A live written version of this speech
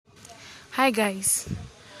Hi guys,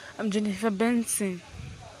 I'm Jennifer Benson.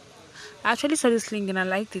 I actually saw this link and I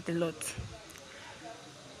liked it a lot.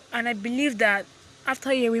 And I believe that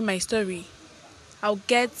after hearing my story, I'll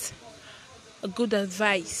get a good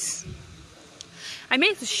advice. I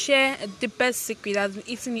meant to share a deepest secret that's been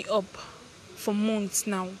eating me up for months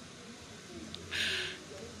now.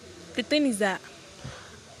 The thing is that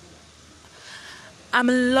I'm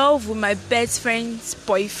in love with my best friend's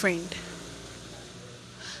boyfriend.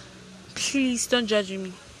 Please don't judge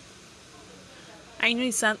me. I know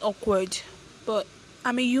it sounds awkward, but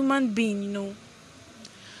I'm a human being.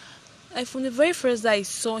 Like from the very first day I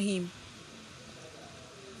saw him,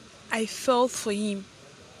 I felt for him.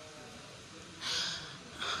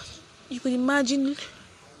 You could imagine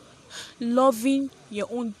loving your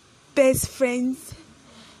own best friend's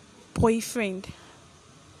boyfriend.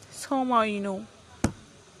 Somehow,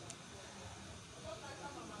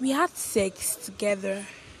 we had sex together,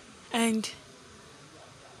 and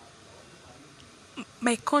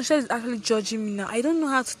my conscience is actually judging me now. I don't know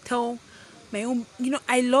how to tell my own,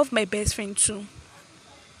 I love my best friend too.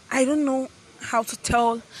 I don't know how to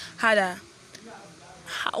tell her that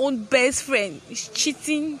her own best friend is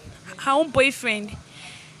cheating, her own boyfriend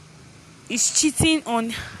is cheating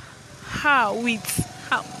on her with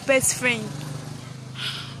her best friend.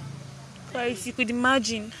 Guys, you could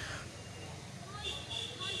imagine.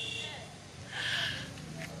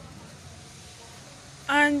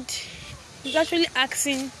 And he's actually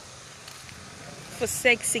asking for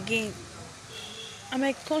sex again. And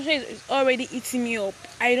my conscience is already eating me up.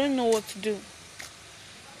 I don't know what to do.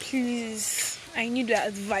 Please, I need your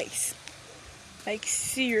advice. Like,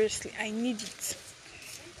 seriously, I need it.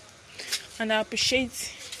 And I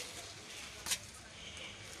appreciate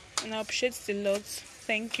it a lot.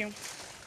 Thank you.